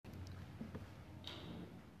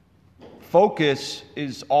Focus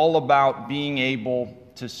is all about being able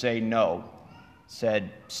to say no, said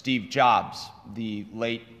Steve Jobs, the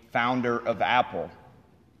late founder of Apple.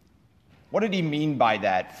 What did he mean by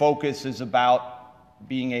that? Focus is about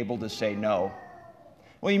being able to say no.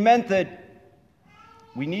 Well, he meant that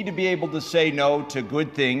we need to be able to say no to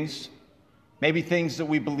good things, maybe things that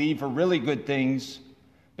we believe are really good things,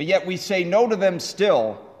 but yet we say no to them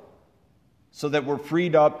still so that we're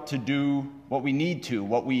freed up to do what we need to,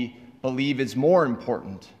 what we believe is more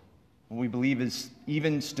important, what we believe is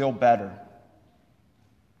even still better.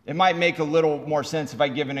 It might make a little more sense if I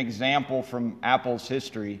give an example from Apple's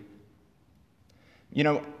history. You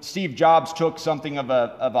know, Steve Jobs took something of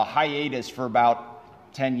a hiatus for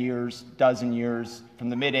about 10 years, dozen years, from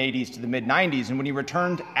the mid-'80s to the mid-'90s, and when he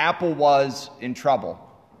returned, Apple was in trouble.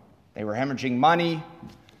 They were hemorrhaging money.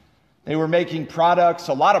 They were making products,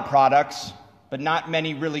 a lot of products, but not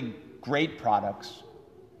many really great products.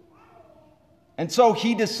 And so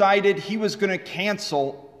he decided he was going to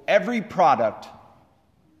cancel every product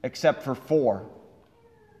except for 4.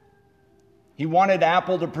 He wanted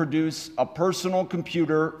Apple to produce a personal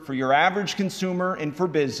computer for your average consumer and for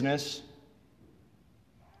business,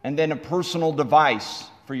 and then a personal device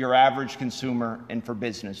for your average consumer and for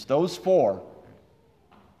business. Those 4.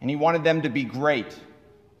 And he wanted them to be great.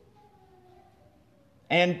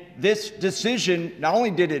 And this decision, not only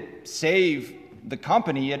did it save the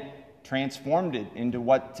company, it transformed it into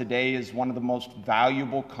what today is one of the most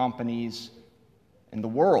valuable companies in the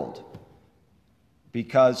world.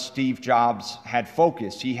 Because Steve Jobs had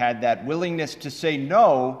focus. He had that willingness to say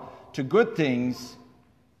no to good things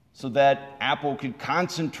so that Apple could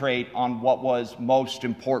concentrate on what was most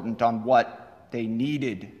important, on what they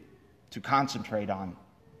needed to concentrate on.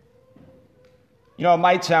 You know, it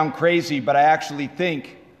might sound crazy, but I actually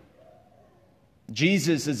think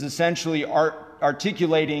Jesus is essentially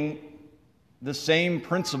articulating the same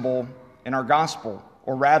principle in our gospel.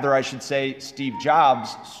 Or rather, I should say, Steve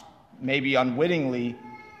Jobs maybe unwittingly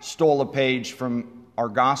stole a page from our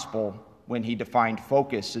gospel when he defined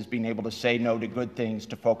focus as being able to say no to good things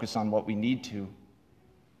to focus on what we need to. You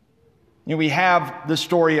know, we have the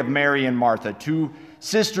story of Mary and Martha, 2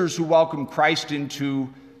 sisters who welcomed Christ into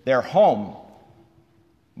their home.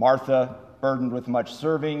 Martha, burdened with much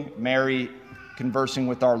serving, Mary, conversing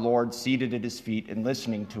with our Lord, seated at his feet and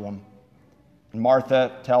listening to him. And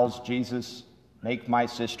Martha tells Jesus, "Make my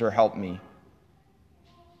sister help me."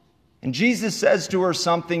 And Jesus says to her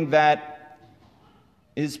something that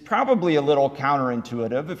is probably a little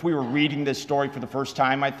counterintuitive. If we were reading this story for the first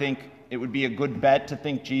time, I think it would be a good bet to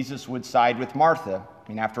think Jesus would side with Martha. I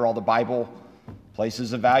mean, after all, the Bible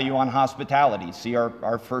places a value on hospitality. See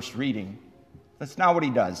our first reading. That's not what he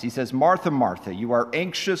does. He says, "Martha, Martha, you are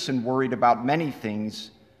anxious and worried about many things.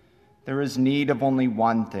 There is need of only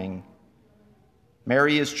one thing.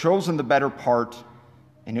 Mary has chosen the better part,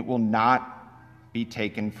 and it will not be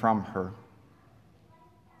taken from her."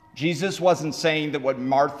 Jesus wasn't saying that what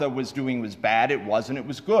Martha was doing was bad. It wasn't. It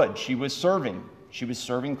was good. She was serving. She was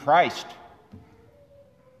serving Christ.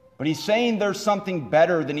 But he's saying there's something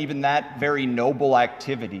better than even that very noble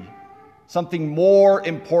activity. Something more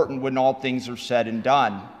important when all things are said and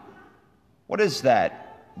done. What is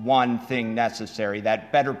that one thing necessary,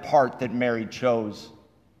 that better part that Mary chose?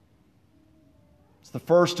 It's the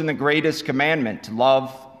first and the greatest commandment, to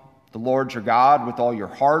love the Lord your God with all your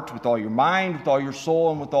heart, with all your mind, with all your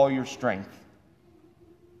soul, and with all your strength.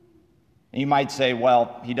 And you might say,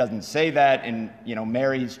 well, he doesn't say that, and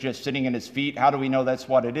Mary's just sitting at his feet. How do we know that's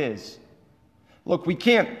what it is? Look, we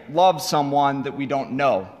can't love someone that we don't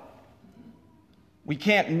know. We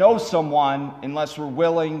can't know someone unless we're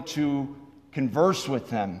willing to converse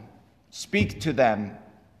with them, speak to them,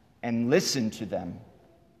 and listen to them.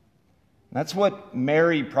 That's what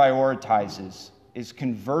Mary prioritizes, is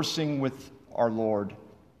conversing with our Lord.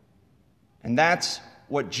 And that's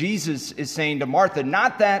what Jesus is saying to Martha.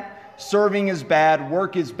 Not that serving is bad,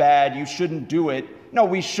 work is bad, you shouldn't do it. No,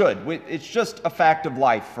 we should. It's just a fact of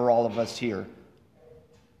life for all of us here.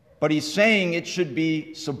 But he's saying it should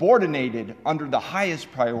be subordinated under the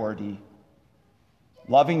highest priority: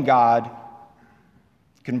 loving God,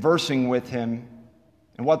 conversing with him,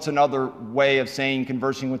 and what's another way of saying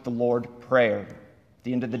conversing with the Lord? Prayer. At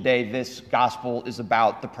the end of the day, this gospel is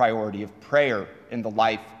about the priority of prayer in the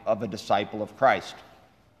life of a disciple of Christ.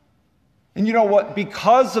 And you know what?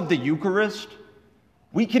 Because of the Eucharist,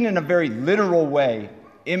 we can in a very literal way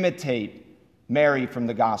imitate Mary from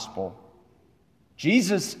the gospel.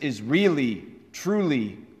 Jesus is really,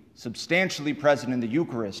 truly, substantially present in the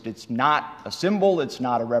Eucharist. It's not a symbol, it's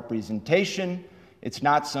not a representation, it's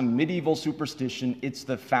not some medieval superstition, it's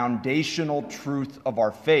the foundational truth of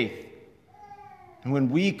our faith. And when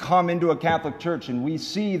we come into a Catholic church and we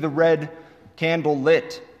see the red candle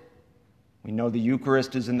lit, we know the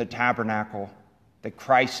Eucharist is in the tabernacle, that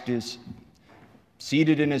Christ is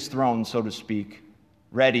seated in his throne, so to speak,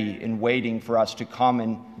 ready and waiting for us to come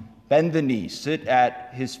and bend the knee, sit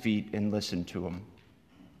at his feet, and listen to him.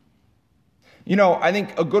 You know, I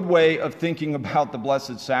think a good way of thinking about the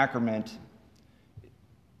Blessed Sacrament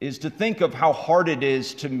is to think of how hard it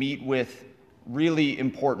is to meet with really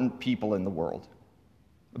important people in the world.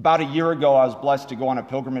 About a year ago, I was blessed to go on a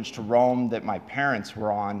pilgrimage to Rome that my parents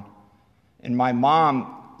were on, and my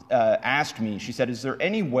mom asked me, she said, "Is there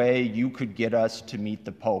any way you could get us to meet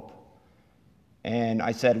the Pope?" And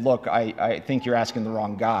I said, "Look, I think you're asking the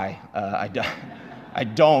wrong guy. I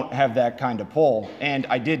don't have that kind of pull." And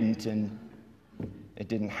I didn't, and it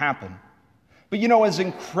didn't happen. But you know, as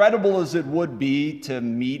incredible as it would be to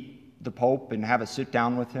meet the Pope and have a sit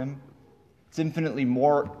down with him, it's infinitely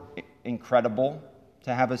more incredible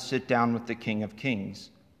to have a sit down with the King of Kings.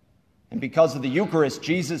 And because of the Eucharist,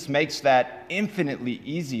 Jesus makes that infinitely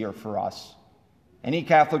easier for us. Any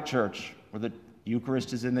Catholic church where the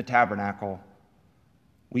Eucharist is in the tabernacle,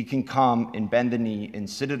 we can come and bend the knee and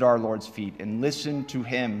sit at our Lord's feet and listen to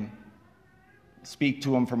him, speak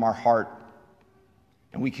to him from our heart.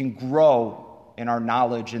 And we can grow in our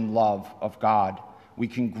knowledge and love of God. We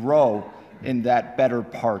can grow in that better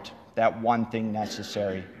part, that one thing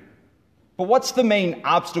necessary. But what's the main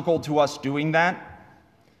obstacle to us doing that?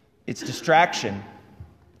 It's distraction.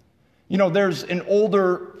 You know, there's an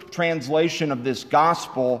older translation of this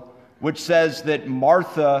gospel which says that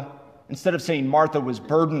Martha, instead of saying Martha was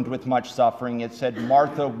burdened with much suffering, it said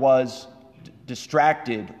Martha was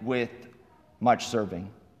distracted with much serving.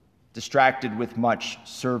 Distracted with much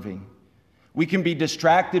serving. We can be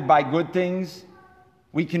distracted by good things.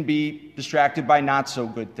 We can be distracted by not so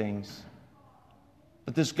good things.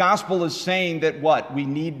 But this gospel is saying that what? We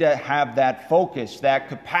need to have that focus, that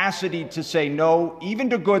capacity to say no, even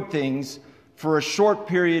to good things, for a short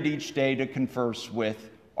period each day to converse with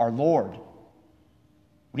our Lord.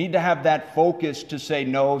 We need to have that focus to say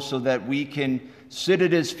no so that we can sit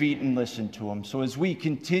at his feet and listen to him. So as we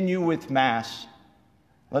continue with Mass,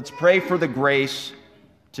 let's pray for the grace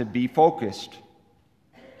to be focused.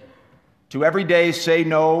 To every day say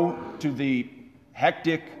no to the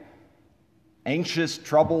hectic, anxious,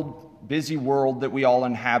 troubled, busy world that we all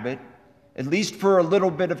inhabit, at least for a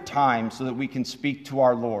little bit of time so that we can speak to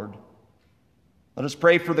our Lord. Let us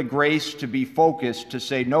pray for the grace to be focused, to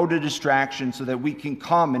say no to distraction so that we can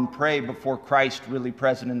come and pray before Christ really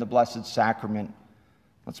present in the Blessed Sacrament.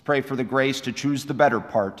 Let's pray for the grace to choose the better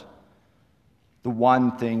part, the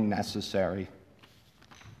one thing necessary.